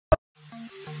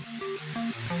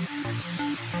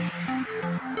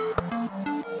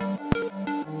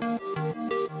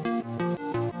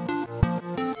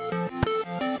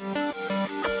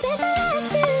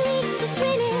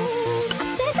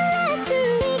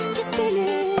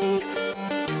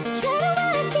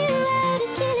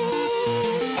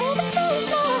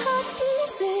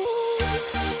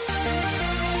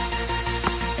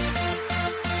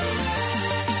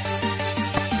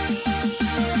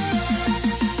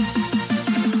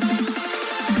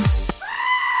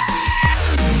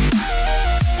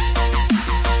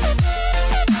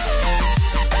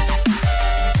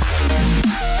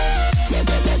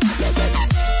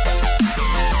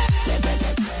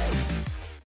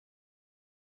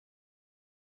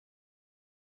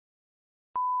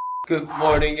Good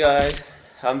morning, guys.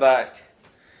 I'm back.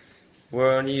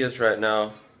 We're on EOS right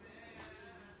now.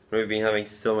 We've been having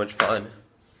so much fun.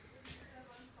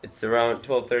 It's around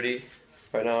 12:30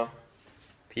 right now,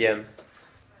 PM.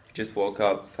 Just woke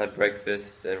up, had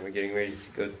breakfast, and we're getting ready to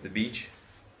go to the beach.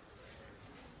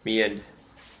 Me and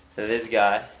this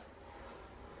guy.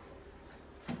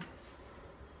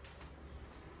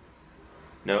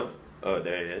 No? Oh,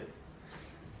 there it is.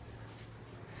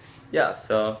 Yeah,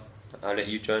 so I'll let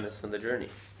you join us on the journey.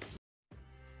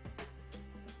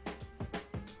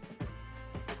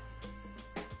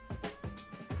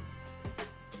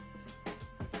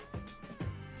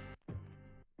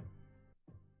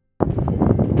 The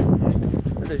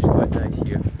weather's quite nice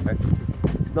here.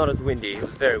 It's not as windy. It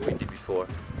was very windy before,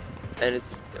 and it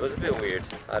was a bit weird.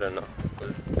 I don't know. It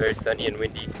was very sunny and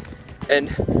windy,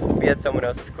 and we had someone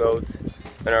else's clothes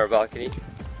on our balcony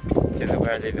because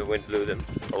apparently the wind blew them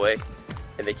away,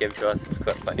 and they came to us. It was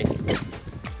quite funny.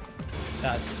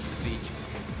 That's the beach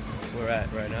we're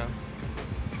at right now.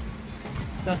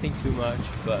 Nothing too much,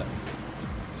 but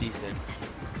it's decent.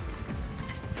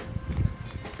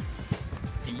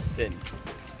 Decent.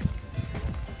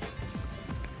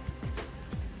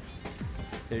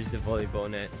 There's the volleyball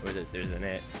net, or there's a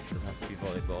net. It doesn't have to be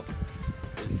volleyball.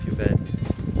 There's a few beds.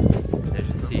 There's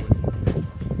the sea.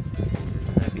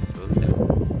 There's a big boat there.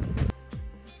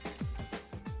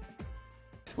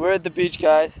 We're at the beach,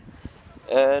 guys,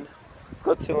 and I've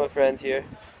got two of my friends here.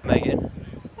 Megan.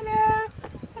 Hello.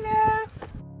 Hello.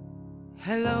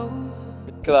 Hello.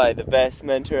 Clyde, the best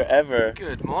mentor ever.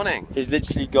 Good morning. He's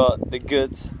literally got the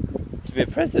goods to be a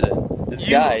president. This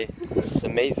guy, it's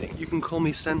amazing. You can call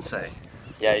me Sensei.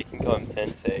 Yeah, you can call him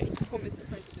Sensei. Or Mr.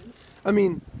 President. I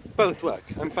mean, both work.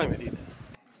 I'm fine with either.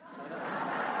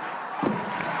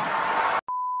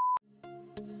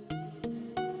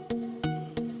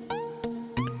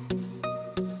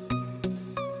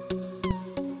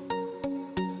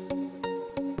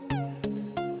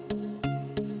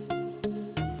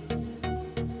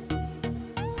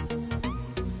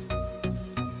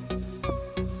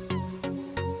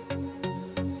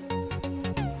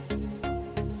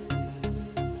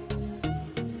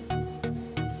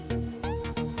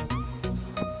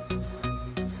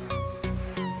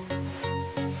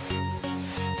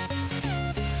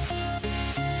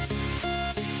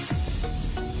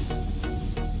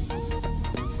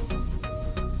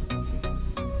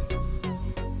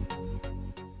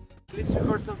 Please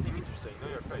record something interesting, know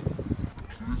your face.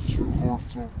 Please record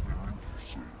something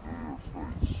interesting, know your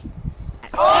face.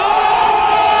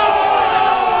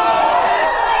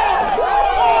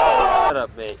 Shut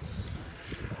up, mate.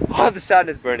 Oh, the sun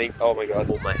is burning. Oh my god.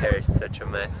 Oh, my hair is such a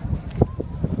mess.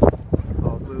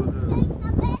 Oh,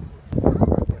 boo-hoo.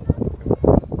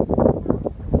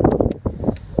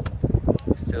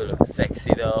 Still looks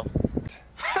sexy though.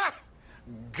 Ha!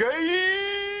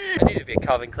 Gay! I need to be a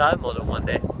Calvin Klein model one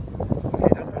day. Okay,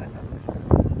 don't run it now.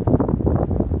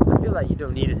 I feel like you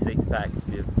don't need a six pack.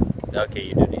 Okay,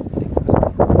 you do need a six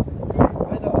pack.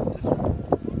 Why not?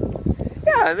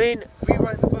 Yeah, I mean,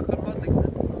 Rewrite the book on modeling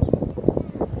then.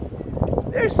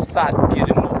 there's fat,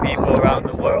 beautiful people around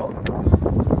the world.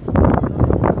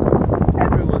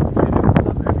 Everyone's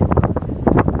beautiful.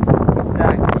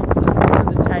 Exactly. Look at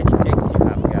the tiny dicks you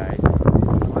have, guys.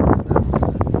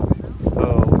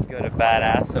 Oh, we've got a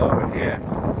badass over here.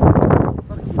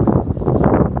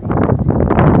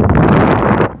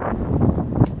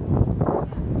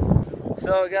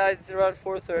 So guys, it's around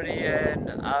 4:30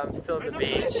 and I'm still at the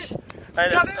beach.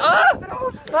 And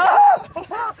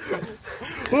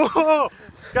Whoa!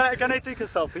 Can I take a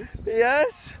selfie?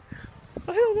 yes?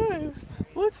 I don't know.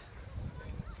 What?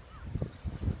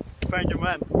 Thank you,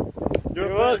 man.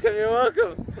 You're welcome, you're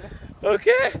welcome.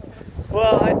 Okay.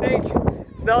 Well, I think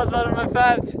that was one of my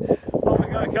fans. Oh my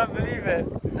god, I can't believe it.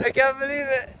 I can't believe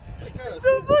it. It's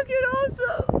so fucking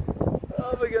awesome.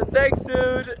 Oh my god, thanks,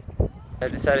 dude. I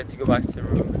decided to go back to the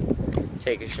room,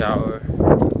 take a shower,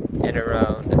 and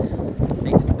around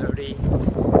 6:30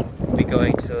 be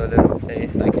going to a little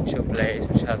place, like a chill place,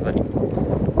 which has like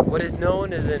what is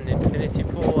known as an infinity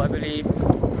pool, I believe.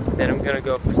 Then I'm gonna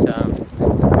go for some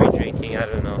pre-drinking, I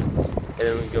don't know. And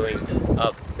then we're going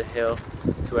up the hill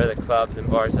to where the clubs and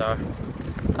bars are,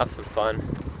 have some fun.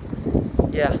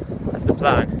 Yeah, that's the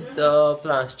plan. So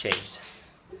plans changed.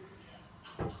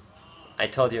 I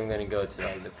told you I'm gonna go to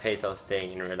like the pathos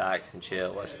thing and relax and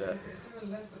chill, watch the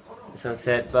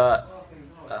sunset, but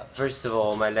first of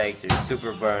all, my legs are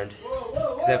super burned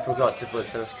because I forgot to put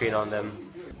sunscreen on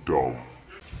them. Dumb.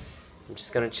 I'm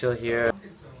just gonna chill here.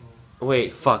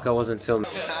 Wait, fuck, I wasn't filming.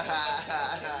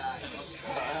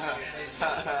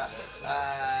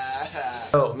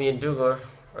 So, me and Dougal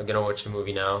We're gonna watch a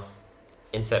movie now.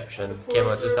 Inception came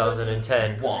out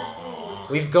 2010.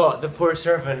 We've got the poor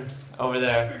servant over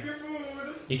there.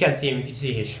 You can't see him, you can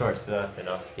see his shorts, but that's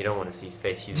enough. You don't want to see his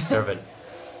face, he's a servant.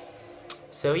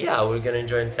 So yeah, we're gonna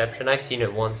enjoy Inception. I've seen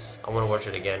it once, I want to watch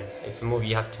it again. It's a movie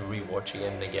you have to rewatch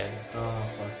again and again. Oh,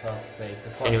 for fuck's sake, the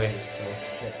quality Anyway. is so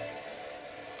shit.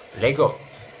 Lego!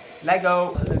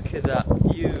 Lego! Oh, look at that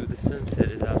view, the sunset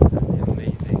is absolutely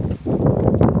amazing.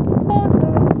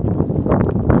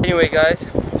 Awesome! Anyway guys,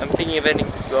 I'm thinking of ending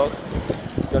this vlog.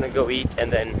 I'm gonna go eat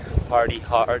and then party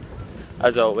hard,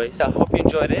 as always. I hope you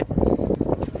enjoyed it.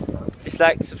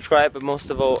 Dislike, subscribe, but most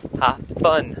of all, have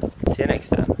fun. See you next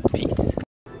time. Peace.